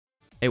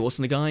Hey,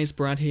 what's up guys,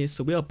 Brad here.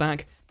 So we are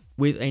back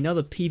with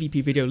another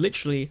PvP video,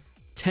 literally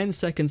 10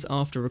 seconds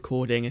after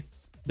recording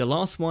the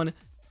last one,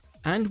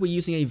 and we're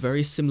using a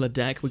very similar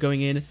deck. We're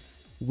going in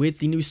with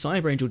the new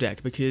Cyber Angel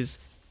deck because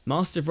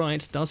Master of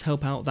Rites does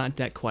help out that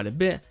deck quite a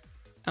bit,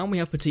 and we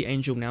have Petite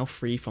Angel now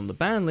free from the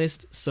ban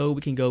list, so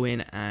we can go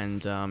in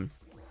and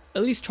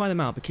at least try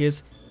them out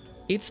because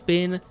it's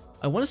been,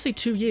 I want to say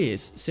 2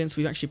 years since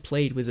we've actually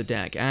played with the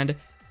deck, and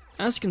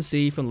as you can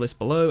see from the list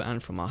below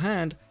and from our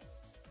hand,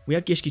 we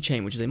have Gishki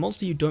Chain, which is a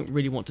monster you don't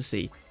really want to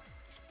see.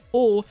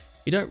 Or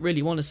you don't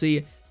really want to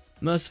see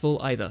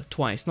Merciful either,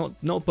 twice.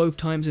 Not both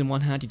times in one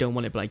hand, you don't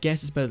want it, but I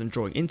guess it's better than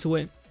drawing into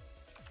it.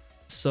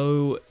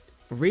 So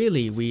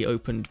really we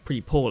opened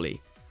pretty poorly.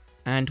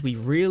 And we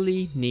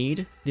really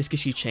need this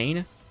Gishki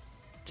Chain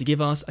to give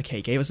us,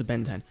 okay, gave us a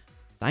Ben 10.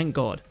 Thank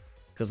God,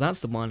 because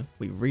that's the one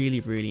we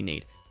really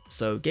need.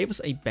 So gave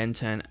us a Ben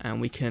 10 and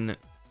we can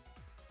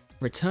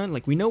return,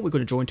 like we know what we're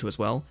going to draw into as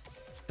well.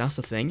 That's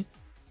the thing.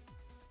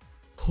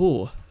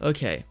 Oh,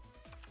 okay.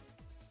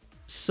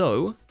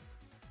 So,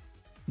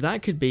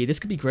 that could be, this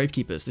could be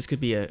Gravekeepers. This could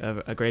be a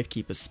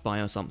Gravekeeper's Spy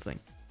or something.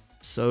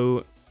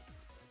 So,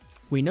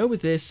 we know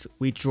with this,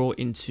 we draw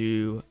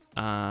into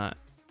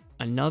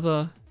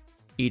another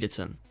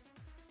Editon.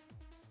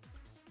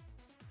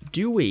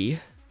 Do we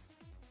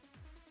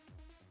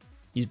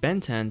use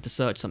Ben 10 to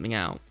search something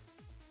out?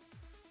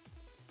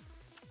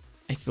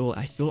 I feel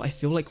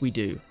like we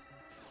do.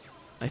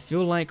 I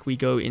feel like we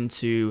go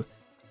into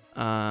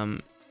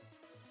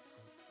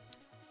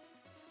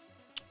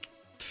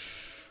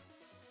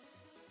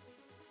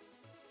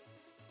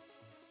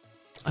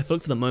I feel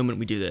like for the moment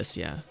we do this,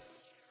 yeah.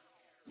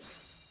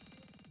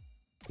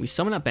 We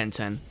summon up Ben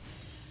 10.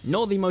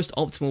 Not the most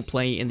optimal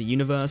play in the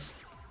universe,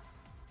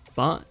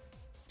 but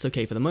it's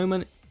okay for the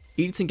moment.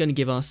 Editon going to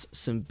give us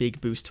some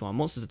big boost to our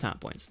monsters' attack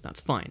points. That's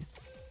fine.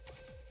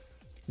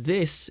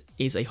 This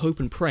is a hope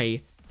and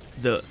pray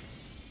that...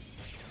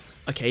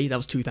 Okay, that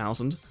was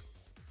 2,000.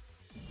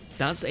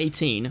 That's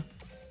 18.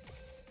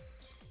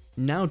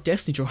 Now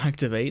Destiny Draw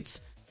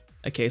activates.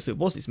 Okay, so it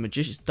was these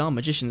magicians, darn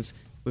magicians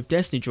with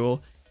Destiny Draw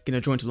gonna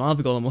draw into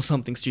Lava Golem or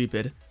something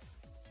stupid.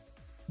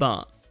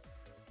 But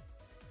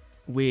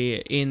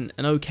we're in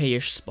an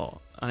okay-ish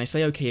spot. And I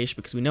say okay-ish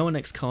because we know our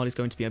next card is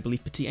going to be, I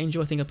believe, Petite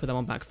Angel. I think I put that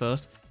one back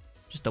first.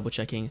 Just double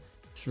checking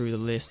through the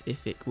list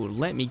if it will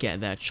let me get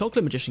there.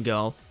 Chocolate Magician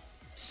Girl,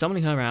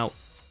 summoning her out,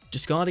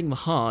 discarding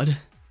Mahad.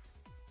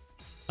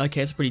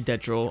 Okay, it's a pretty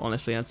dead draw,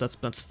 honestly.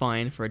 That's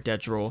fine for a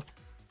dead draw.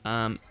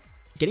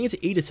 Getting into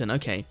Editon,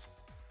 okay.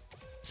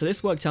 So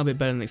this worked out a bit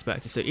better than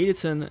expected. So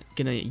Editon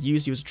gonna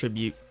use you as a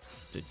tribute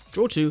to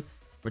draw 2,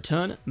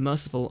 return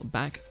Merciful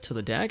back to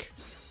the deck.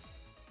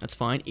 That's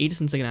fine.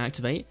 Editon's gonna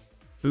activate,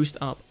 boost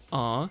up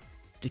our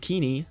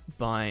Dakini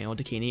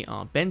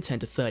our Ben 10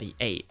 to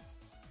 38.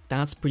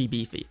 That's pretty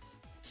beefy.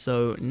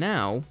 So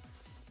now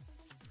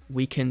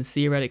we can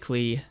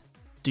theoretically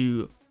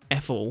do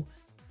F-all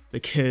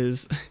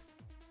because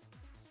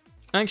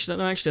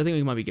actually I think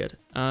we might be good.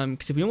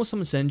 Because if we almost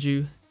summon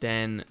Senju,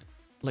 then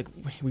like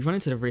we run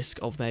into the risk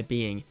of there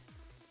being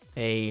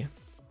a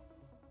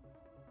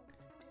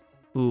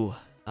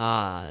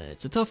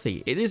it's a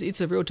toughie.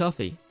 It's a real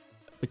toughie.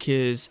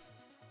 Because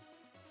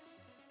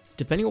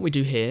depending on what we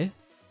do here,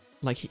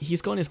 like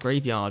he's got in his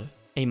graveyard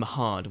a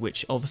Mahad,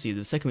 which obviously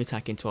the second we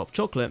attack into our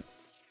chocolate,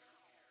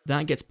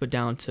 that gets put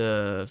down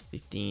to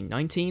 15,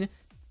 19.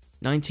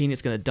 19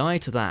 is gonna die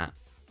to that.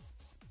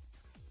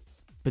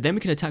 But then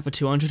we can attack for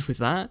 200 with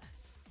that,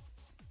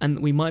 and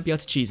we might be able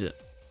to cheese it.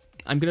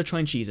 I'm gonna try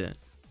and cheese it.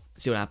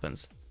 See what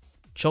happens.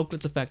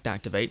 Chocolate's effect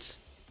activates.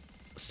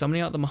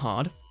 Summoning out the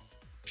Mahad.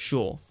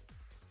 Sure.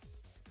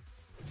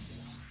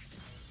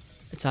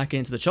 Attacking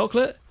into the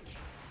chocolate.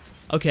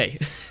 Okay.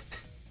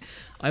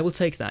 I will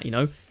take that, you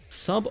know.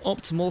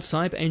 Suboptimal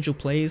Cyber Angel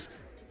plays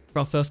for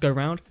our first go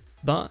round,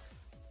 but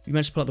we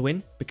managed to pull out the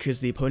win because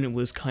the opponent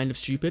was kind of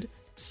stupid.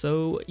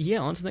 So yeah,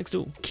 on to the next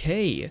duel.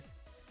 Okay.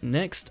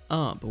 Next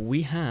up,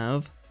 we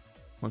have,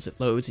 once it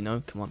loads, you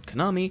know, come on,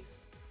 Konami,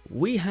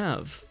 we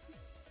have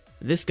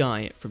this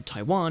guy from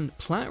Taiwan,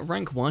 Plat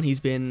rank 1, he's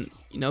been,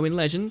 you know, in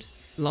Legend,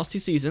 the last 2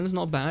 seasons,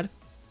 not bad.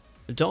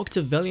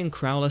 Dr. Velian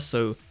Crowler,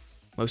 so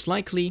most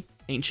likely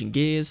Ancient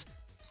Gears,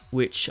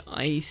 which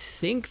I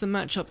think the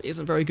matchup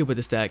isn't very good with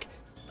this deck,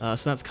 so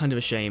that's kind of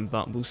a shame,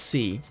 but we'll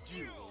see.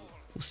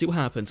 We'll see what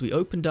happens. We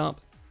opened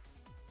up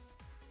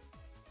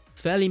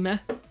fairly meh,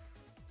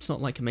 it's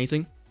not like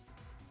amazing.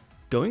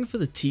 Going for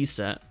the T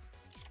set,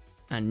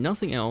 and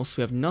nothing else.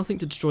 We have nothing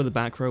to destroy the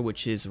back row,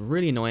 which is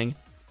really annoying,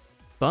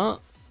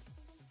 but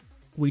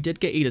we did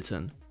get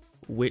Editon,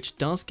 which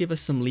does give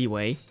us some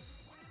leeway.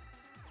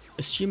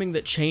 Assuming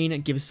that Chain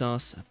gives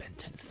us a Ben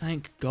 10,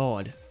 thank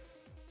God.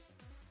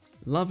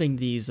 Loving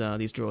these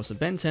draws. So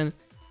Ben 10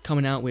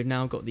 coming out, we've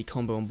now got the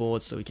combo on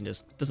board, so we can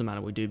just, doesn't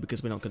matter what we do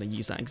because we're not going to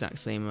use that exact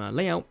same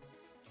layout.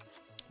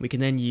 We can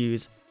then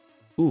use,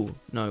 ooh,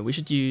 no, we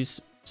should use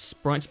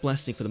Sprite's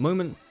Blessing for the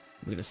moment.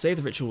 We're going to save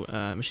the Ritual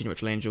Machine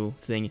Ritual Angel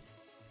thing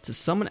to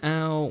summon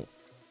out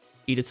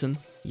Editon.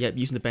 Yep,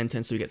 using the Ben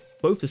 10 so we get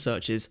both the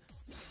searches.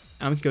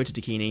 and we can go to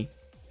Dakini.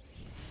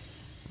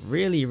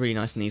 Really, really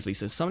nice and easily.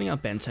 So summoning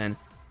out Ben 10.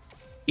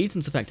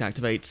 Eaton's effect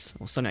activates,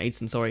 or summoning out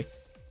Eaton, sorry.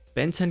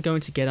 Ben 10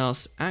 going to get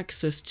us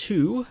access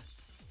to...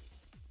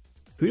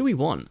 Who do we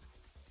want?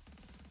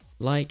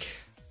 Like,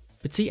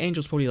 Petite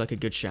Angel's probably like a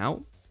good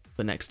shout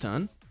for next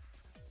turn,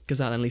 because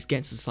that at least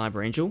gets us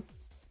Cyber Angel.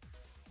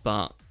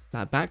 But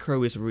that back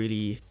row is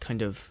really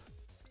kind of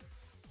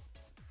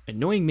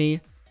annoying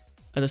me.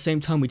 At the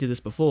same time, we did this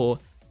before,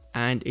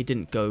 and it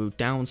didn't go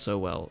down so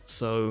well.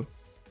 So,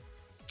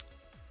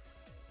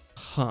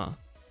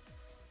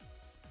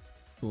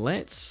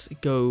 let's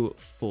go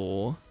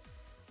for...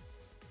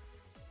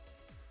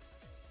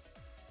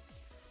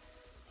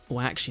 Oh,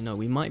 actually, no,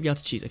 we might be able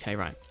to choose. Okay,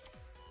 right.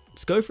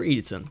 Let's go for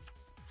Editon.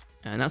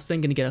 And that's then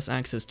going to get us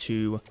access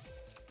to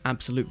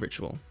Absolute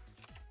Ritual.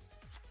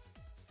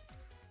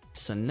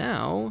 So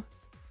now,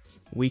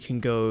 we can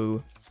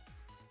go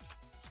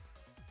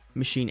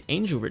Machine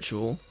Angel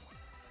Ritual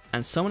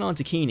and summon our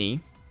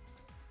Dakini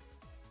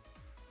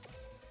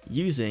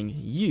using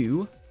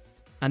you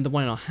and the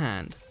one in our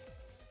hand.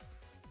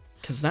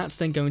 Because that's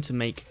then going to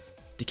make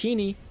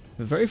Dakini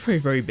very, very,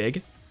 very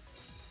big.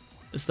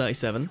 It's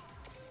 37.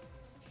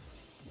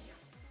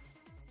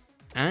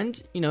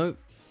 And, you know,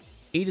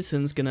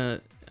 Editon's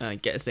gonna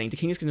get a thing.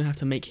 Dakini's gonna have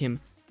to make him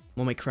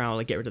one-way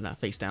Crowler, get rid of that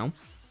face down.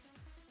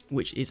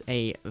 Which is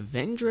a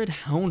Vendred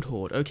Hound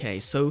Horde.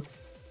 Okay, so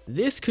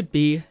this could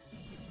be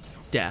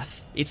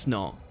death. It's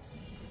not.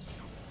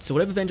 So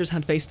whatever Vendred's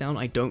had face down,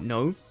 I don't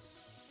know.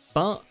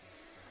 But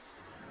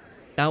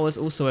that was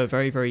also a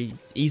very, very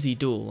easy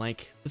duel.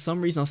 Like, for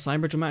some reason, our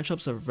Cybergen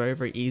matchups are very,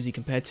 very easy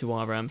compared to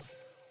our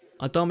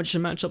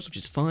Darmagician matchups, which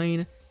is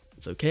fine.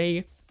 It's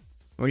okay.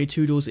 We're only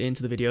 2 duels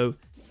into the video.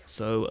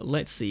 So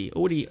let's see.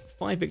 Already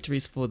 5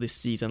 victories for this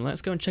season.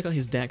 Let's go and check out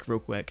his deck real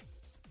quick.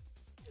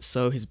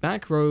 So his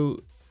back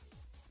row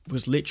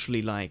was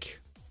literally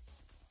like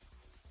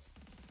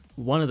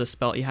one of the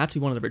spells. It had to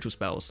be one of the ritual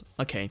spells.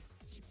 Okay.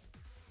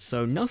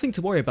 So nothing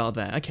to worry about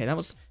there. Okay, that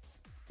was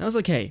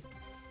okay.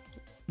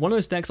 One of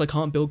those decks I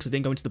can't build because I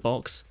didn't go into the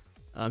box.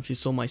 If you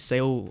saw my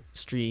sale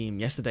stream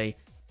yesterday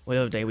or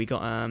the other day, we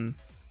got a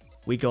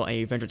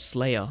Vendred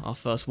Slayer, our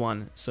first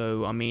one.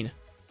 So I mean,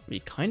 we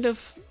kind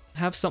of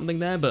have something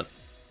there, but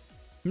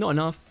not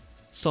enough.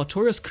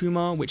 Sartorius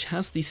Kumar, which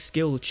has the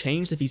skill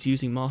changed if he's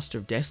using Master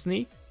of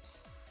Destiny,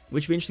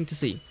 which will be interesting to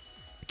see,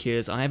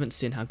 because I haven't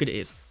seen how good it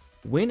is.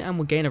 Win and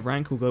will gain a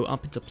rank will go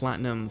up into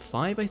Platinum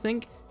 5, I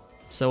think.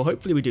 So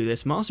hopefully we do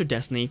this. Master of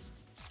Destiny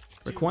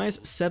requires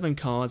 7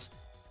 cards.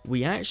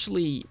 We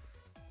actually...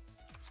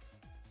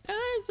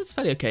 that's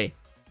fairly okay.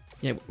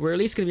 Yeah, we're at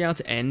least going to be able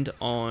to end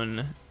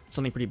on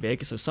something pretty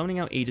big. So summoning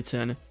out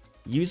Editon,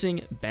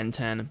 using Ben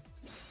 10.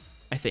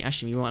 I think,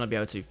 actually, we might not be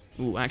able to.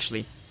 Ooh,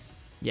 actually.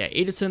 Yeah,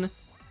 Editon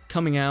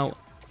coming out,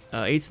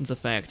 Editon's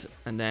effect,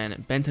 and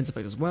then Ben 10's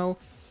effect as well,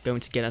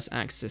 going to get us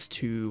access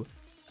to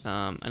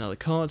another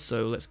card.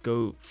 So let's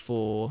go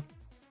for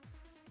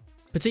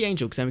Petite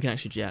Angel, because then we can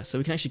actually, yeah, so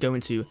we can actually go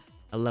into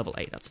a level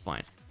 8, that's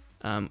fine.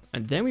 And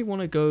then we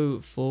want to go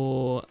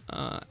for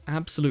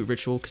Absolute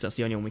Ritual, because that's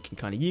the only one we can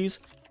kind of use,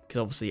 because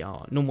obviously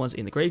our normal one's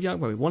in the graveyard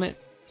where we want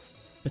it.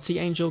 Petite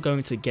Angel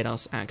going to get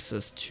us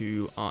access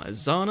to our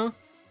Azana.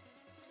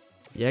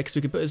 Yeah, because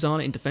we can put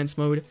Azana in defense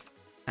mode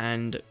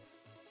and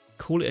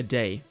call it a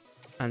day.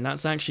 And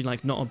that's actually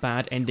like not a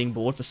bad ending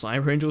board for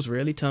Cyber Angels,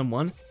 really, turn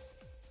 1.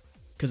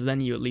 Because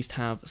then you at least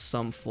have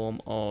some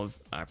form of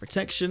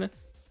protection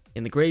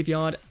in the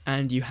graveyard,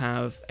 and you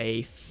have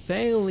a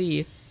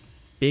fairly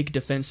big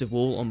defensive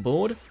wall on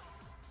board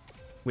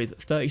with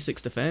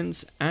 36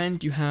 defense,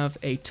 and you have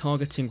a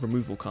targeting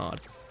removal card.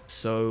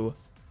 So,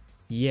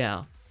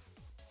 yeah.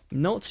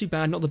 Not too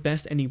bad, not the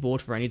best ending board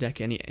for any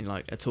deck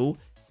at all.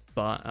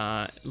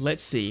 But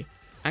let's see.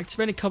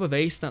 Activating Cup of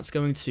Ace, that's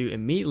going to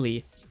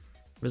immediately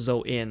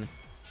result in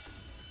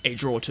a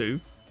draw 2,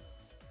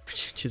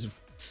 which is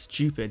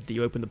stupid that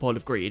you open the Pot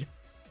of Greed.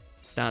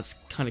 That's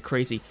kind of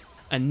crazy.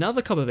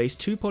 Another Cup of Ace,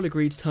 2 Pot of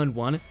Greeds turn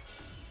 1.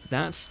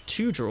 That's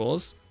 2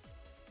 draws.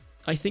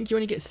 I think you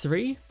only get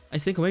 3? I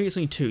think, or maybe it's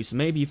only 2, so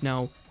maybe you've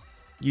now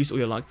used all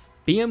your luck.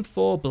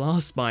 BM4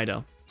 Blast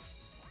Spider.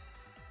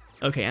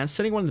 Okay, and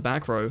setting one in the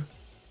back row.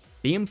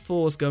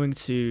 BM4 is going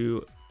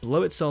to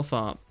blow itself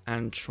up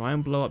and try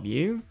and blow up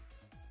you.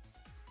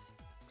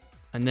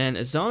 And then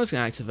Azana's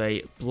going to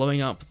activate,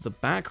 blowing up the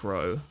back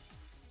row.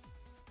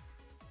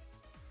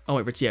 Oh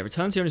wait, yeah,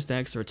 returns here on his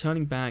deck, so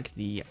returning back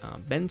the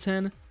Ben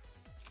 10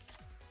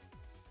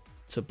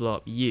 to blow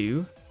up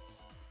you.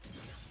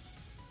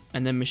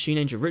 And then Machine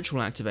Angel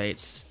Ritual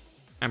activates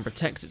and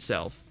protects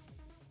itself.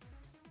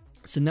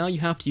 So now you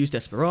have to use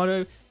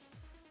Desperado.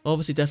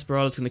 Obviously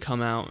Desperado's going to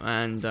come out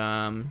and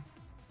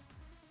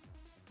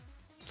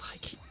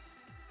like,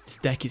 this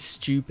deck is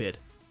stupid.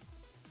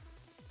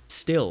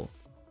 Still,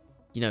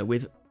 you know,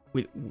 with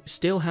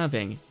still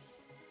having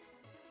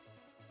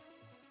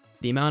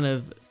the amount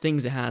of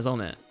things it has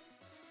on it,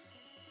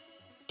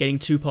 getting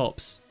 2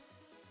 pops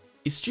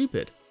is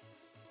stupid.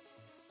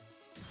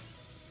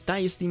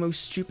 That is the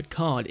most stupid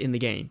card in the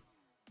game.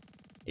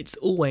 It's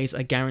always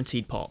a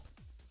guaranteed pop.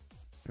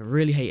 I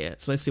really hate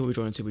it. So let's see what we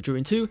draw into. We drew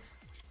into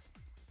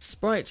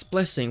Sprite's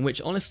Blessing,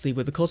 which honestly,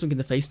 with the Cosmic in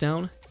the face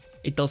down,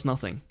 it does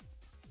nothing.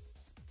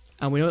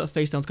 And we know that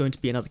face down's going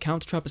to be another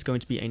counter trap. It's going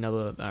to be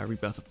another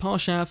Rebirth of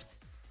Parshath.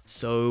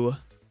 So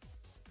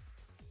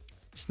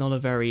it's not a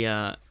very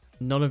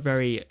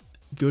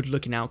good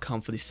looking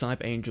outcome for the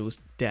Cyber Angels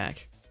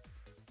deck.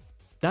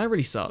 That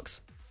really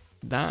sucks.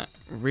 That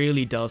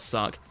really does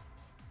suck.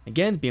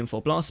 Again,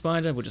 BM4 Blast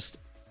Spider,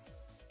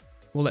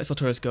 we'll let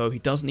Sartorius go. He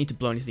doesn't need to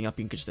blow anything up,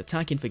 he can just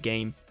attack in for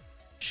game.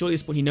 Surely at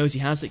this point he knows he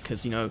has it,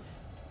 because, you know,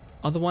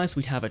 otherwise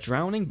we'd have a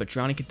Drowning, but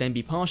Drowning could then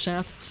be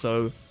Parshath,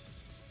 so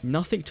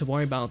nothing to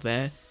worry about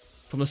there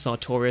from the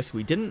Sartorius.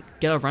 We didn't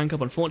get our rank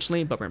up,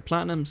 unfortunately, but we're in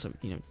Platinum, so,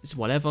 you know, it's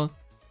whatever.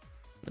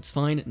 That's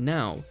fine.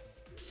 Now,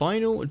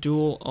 final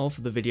duel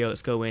of the video.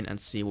 Let's go in and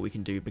see what we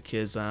can do,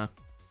 because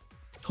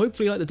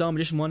hopefully, like the Dark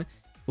Magician one,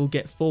 we'll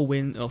get 3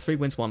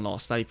 wins, 1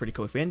 loss. That'd be pretty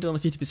cool. If we ended on a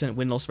 50%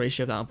 win-loss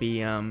ratio, that'll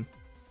be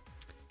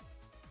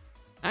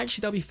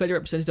actually, that'll be fairly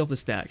representative of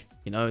this deck.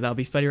 You know, that'll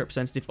be fairly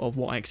representative of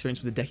what I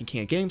experienced with the deck in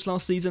King of Games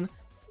last season,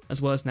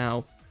 as well as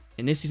now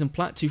in this season.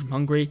 Plat 2 from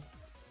Hungary.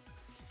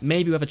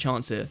 Maybe we have a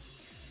chance here.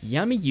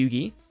 Yami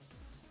Yugi.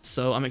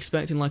 So I'm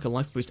expecting like a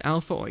Life Boost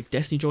Alpha or a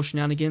Destiny Draw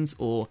Shenanigans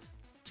or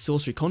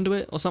Sorcery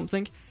Conduit or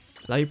something.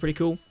 That'd be pretty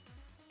cool.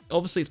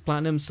 Obviously it's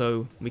Platinum,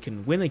 so we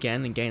can win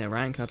again and gain a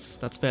rank.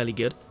 That's fairly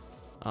good.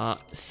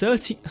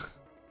 30.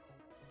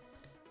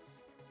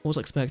 What was I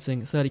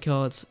expecting? 30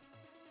 cards.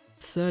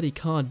 30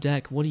 card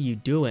deck. What are you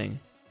doing?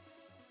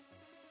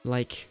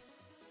 Like,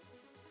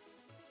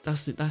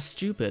 that's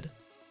stupid.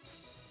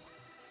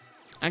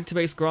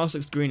 Activates grass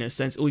looks greener.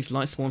 Sends all these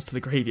light spawns to the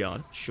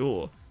graveyard.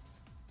 Sure.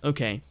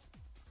 Okay.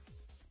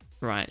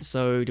 Right.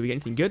 So, do we get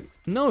anything good?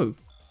 No.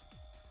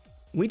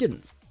 We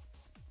didn't.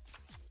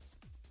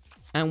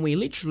 And we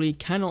literally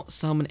cannot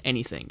summon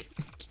anything.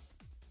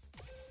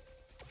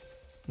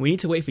 We need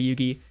to wait for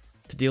Yugi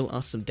to deal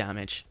us some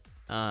damage,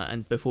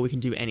 and before we can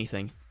do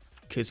anything,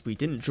 because we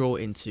didn't draw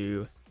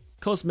into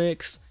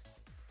Cosmics,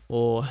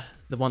 or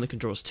the one that can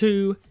draw us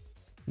 2,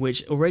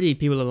 which already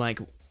people are like,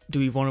 do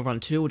we want to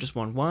run 2 or just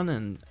run 1?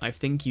 And I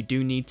think you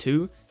do need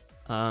 2,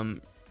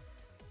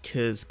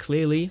 because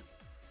clearly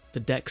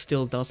the deck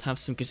still does have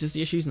some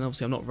consistency issues, and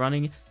obviously I'm not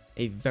running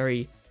a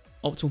very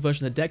optimal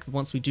version of the deck, but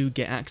once we do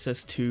get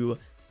access to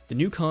the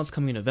new cards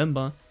coming in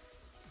November,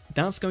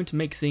 that's going to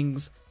make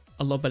things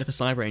a lot better for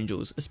Cyber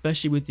Angels,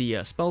 especially with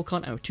the spell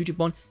card and with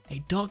Tujibon,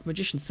 a Dark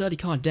Magician 30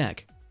 card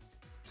deck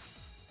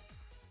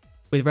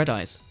with Red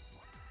Eyes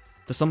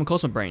to summon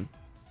Cosmo Brain.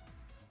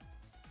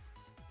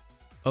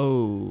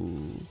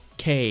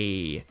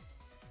 Okay,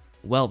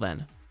 well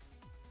then,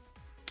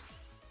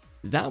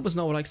 that was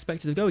not what I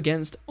expected to go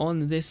against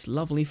on this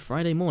lovely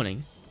Friday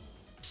morning.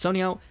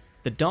 Summoning out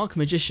the Dark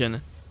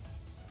Magician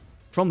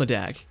from the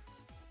deck.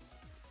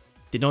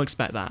 Did not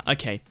expect that.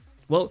 Okay,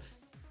 well,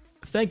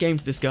 fair game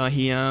to this guy.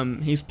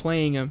 He's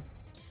playing.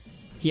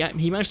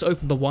 He managed to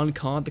open the one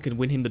card that could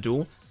win him the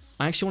duel.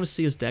 I actually want to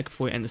see his deck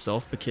before we end this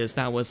off, because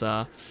that was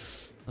a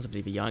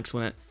bit of a yikes,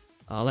 wasn't it?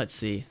 Let's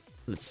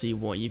see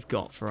what you've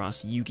got for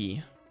us,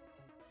 Yugi.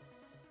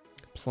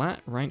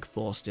 Plat rank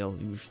 4 still.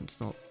 Oof, it's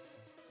not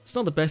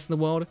the best in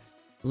the world.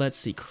 Let's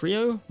see,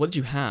 Creo. What did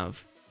you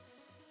have?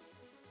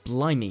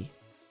 Blimey.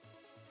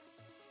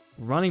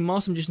 Running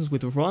Master Magicians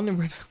with Run and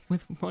Red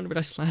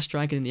Eye Slash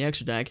Dragon in the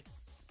extra deck.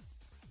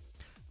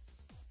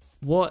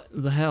 What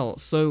the hell?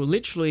 So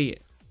literally,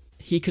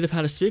 he could have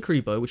had a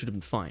Sphere Bow, which would have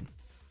been fine.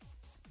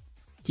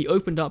 He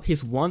opened up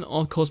his 1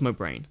 odd Cosmo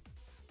Brain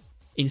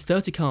in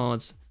 30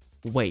 cards.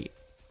 Wait.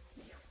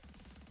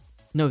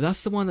 No,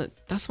 that's the one that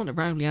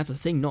randomly adds a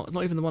thing, not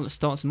even the one that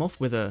starts him off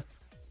with a.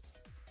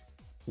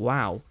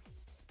 Wow.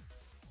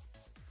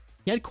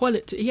 He had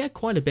quite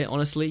a bit,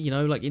 honestly, you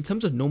know, like in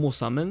terms of normal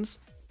summons,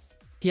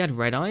 he had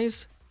Red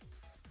Eyes,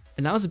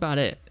 and that was about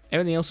it.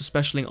 Everything else was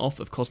specialing off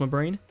of Cosmo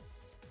Brain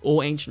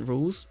or Ancient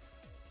Rules.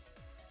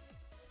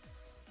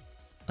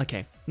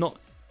 Okay, not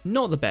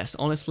the best,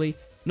 honestly.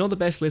 Not the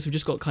best list, we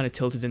just got kind of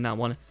tilted in that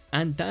one.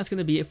 And that's going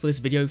to be it for this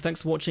video.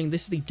 Thanks for watching.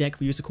 This is the deck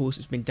we used, of course.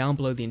 It's been down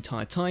below the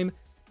entire time.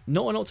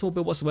 Not an optimal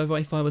build whatsoever.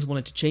 If I was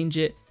wanted to change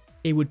it,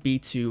 it would be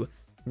to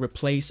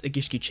replace a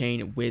Gishki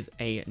chain with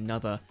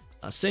another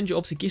Senju.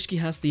 Obviously, Gishki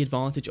has the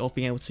advantage of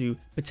being able to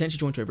potentially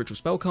join to a ritual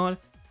spell card,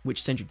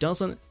 which Senju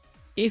doesn't.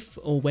 If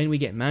or when we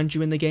get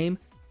Manju in the game,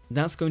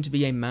 that's going to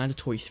be a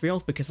mandatory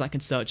 3-off, because that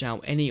can search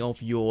out any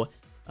of your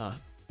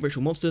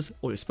ritual monsters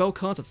or your spell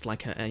cards. That's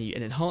like an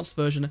enhanced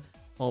version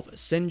of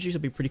Senju, so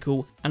it'd be pretty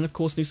cool. And of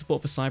course, new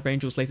support for Cyber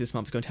Angels later this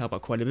month is going to help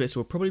out quite a bit,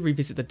 so we'll probably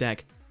revisit the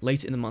deck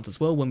later in the month as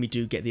well when we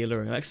do get the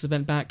Alluring Alexis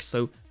event back,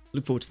 so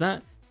look forward to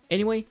that.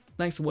 Anyway,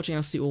 thanks for watching.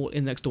 I'll see you all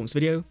in the next Dawn's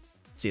video.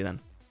 See you then.